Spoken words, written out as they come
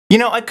You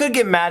know, I could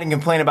get mad and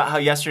complain about how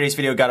yesterday's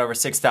video got over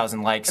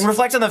 6,000 likes, and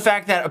reflect on the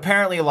fact that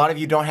apparently a lot of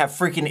you don't have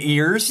freaking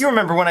ears. You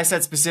remember when I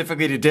said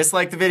specifically to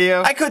dislike the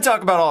video? I could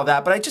talk about all of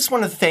that, but I just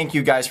want to thank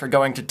you guys for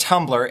going to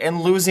Tumblr and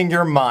losing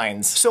your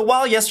minds. So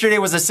while yesterday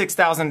was a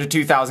 6,000 to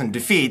 2,000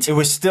 defeat, it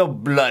was still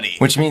bloody,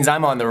 which means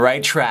I'm on the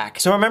right track.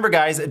 So remember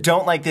guys,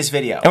 don't like this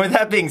video. And with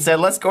that being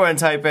said, let's go ahead and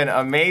type in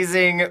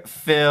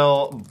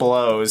Amazingphil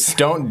blows.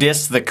 Don't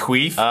diss the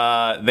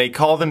queef. They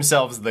call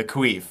themselves the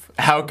queef.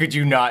 How could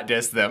you not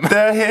diss them?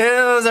 The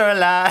hills are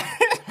alive.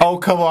 Oh,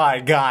 come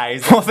on,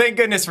 guys. Well, thank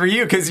goodness for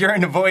you, because you're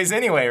into boys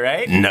anyway,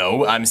 right?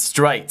 No, I'm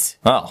straight.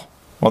 Oh,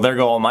 well, there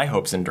go all my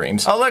hopes and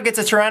dreams. Oh, look, it's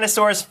a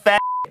Tyrannosaurus fat.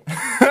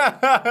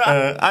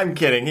 I'm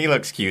kidding, he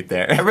looks cute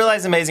there. I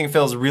realize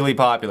Amazingphil's really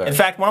popular. In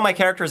fact, one of my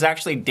characters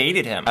actually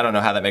dated him. I don't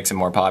know how that makes him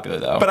more popular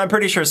though, but I'm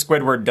pretty sure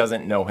Squidward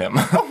doesn't know him.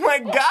 Oh my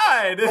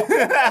god!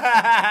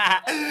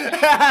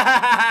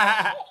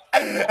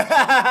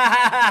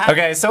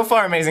 Okay, so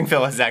far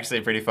Amazingphil is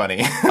actually pretty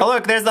funny. Oh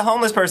look, there's the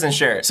homeless person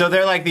shirt. So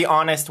they're like the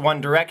honest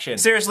One Direction.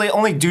 Seriously,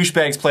 only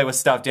douchebags play with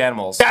stuffed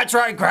animals. That's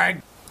right,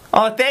 Greg!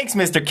 Oh, thanks,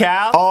 Mr.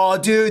 Cow. Oh,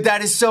 dude,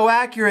 that is so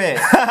accurate.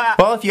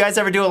 Well, if you guys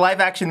ever do a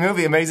live-action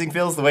movie,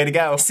 Amazingphil's the way to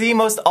go. See,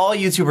 most all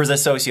YouTubers are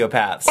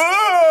sociopaths.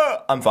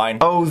 I'm fine.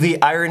 Oh,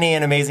 the irony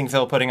in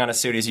Amazingphil putting on a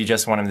suit is you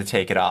just want him to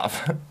take it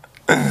off.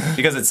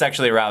 Because it's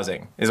sexually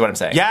arousing, is what I'm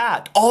saying.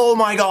 Yeah, oh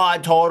my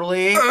god,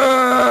 totally.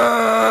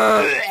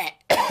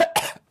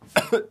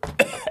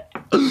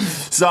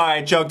 Sorry,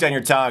 I choked on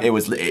your tongue. It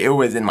was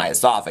in my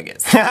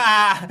esophagus.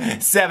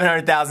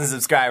 700,000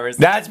 subscribers.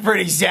 That's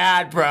pretty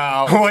sad,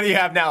 bro. What do you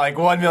have now, like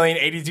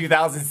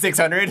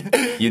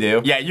 1,082,600? You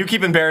do? Yeah, you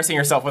keep embarrassing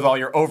yourself with all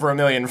your over 1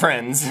 million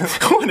friends.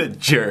 What a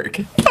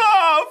jerk.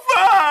 Oh,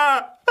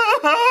 fuck!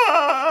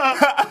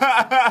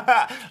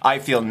 I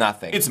feel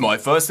nothing. It's my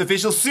first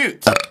official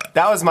suit.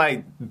 That was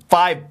my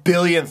 5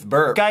 billionth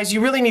burp. Guys,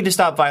 you really need to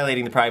stop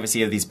violating the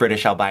privacy of these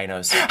British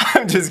albinos.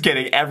 I'm just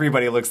kidding.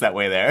 Everybody looks that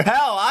way there.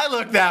 Hell, I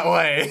look that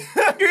way.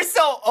 You're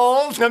so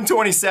old. I'm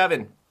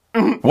 27.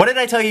 What did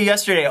I tell you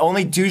yesterday?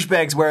 Only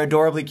douchebags wear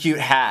adorably cute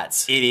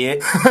hats.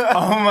 Idiot.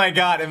 Oh my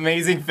god,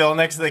 Amazingphil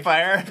next to the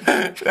fire.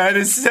 That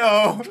is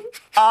so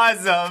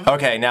awesome.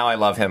 Okay, now I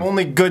love him.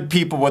 Only good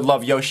people would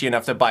love Yoshi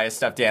enough to buy a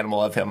stuffed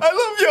animal of him. I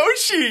love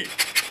Yoshi.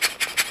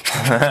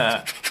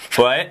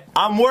 What?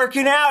 I'm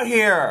working out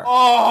here.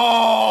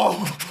 Oh.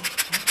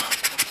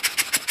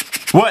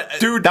 What?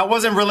 Dude, that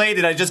wasn't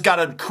related. I just got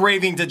a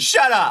craving to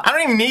shut up. I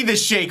don't even need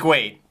this shake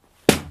weight.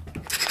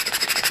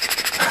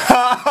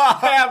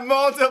 I have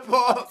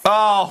multiple.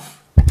 Oh.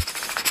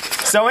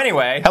 So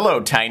anyway, hello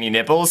tiny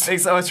nipples.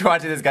 Thanks so much for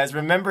watching this, guys.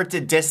 Remember to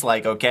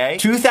dislike, okay?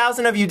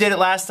 2,000 of you did it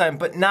last time,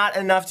 but not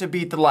enough to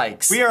beat the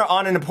likes. We are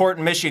on an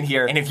important mission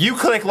here, and if you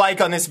click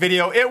like on this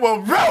video, it will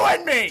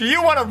ruin me! Do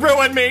you want to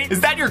ruin me? Is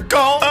that your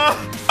goal?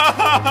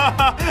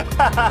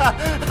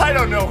 I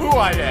don't know who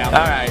I am.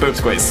 Alright,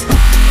 boobs quiz.